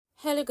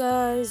Hello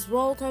guys,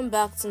 welcome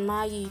back to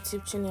my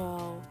YouTube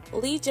channel.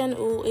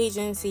 Junho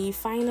agency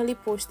finally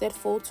posted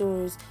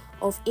photos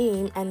of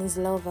him and his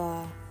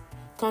lover.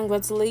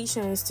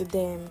 Congratulations to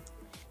them.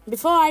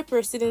 Before I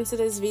proceed into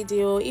this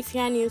video, if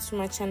you are new to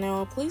my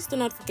channel, please do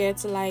not forget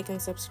to like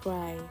and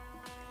subscribe.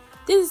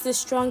 This is the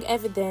strong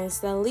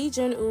evidence that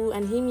Junho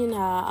and Junho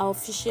are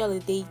officially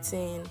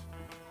dating.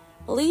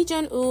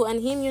 Junho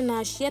and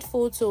Junho shared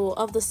photo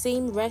of the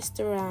same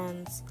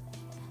restaurant.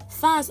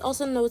 Fans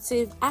also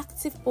noted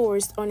active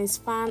posts on his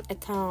fan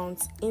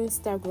account,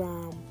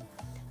 Instagram.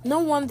 No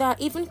wonder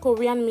even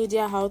Korean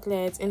media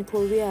outlets in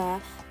Korea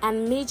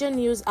and major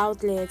news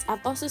outlets have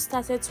also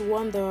started to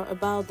wonder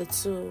about the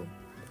two.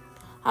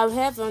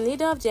 However,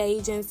 neither of their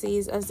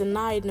agencies has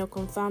denied nor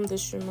confirmed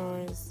these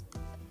rumors.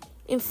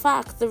 In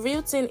fact, the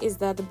real thing is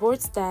that the both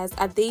stars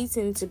are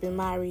dating to be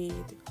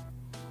married.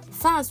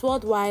 Fans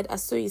worldwide are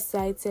so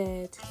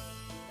excited.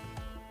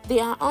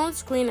 Their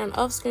on-screen and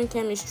off-screen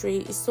chemistry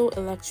is so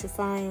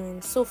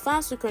electrifying, so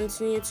fans will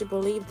continue to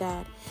believe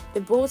that the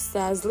both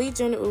stars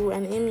Junho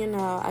and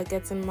Junho are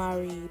getting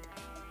married.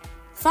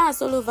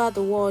 Fans all over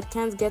the world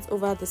can't get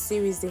over the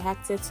series they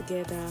acted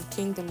together,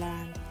 King the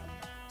Land.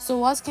 So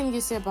what can you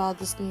say about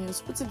this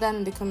news? Put it down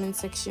in the comment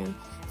section.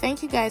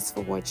 Thank you guys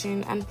for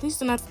watching, and please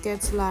do not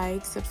forget to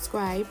like,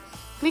 subscribe,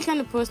 click on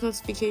the post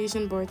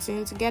notification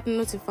button to get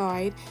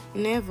notified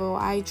whenever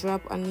I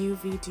drop a new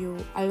video.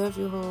 I love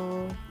you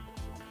all.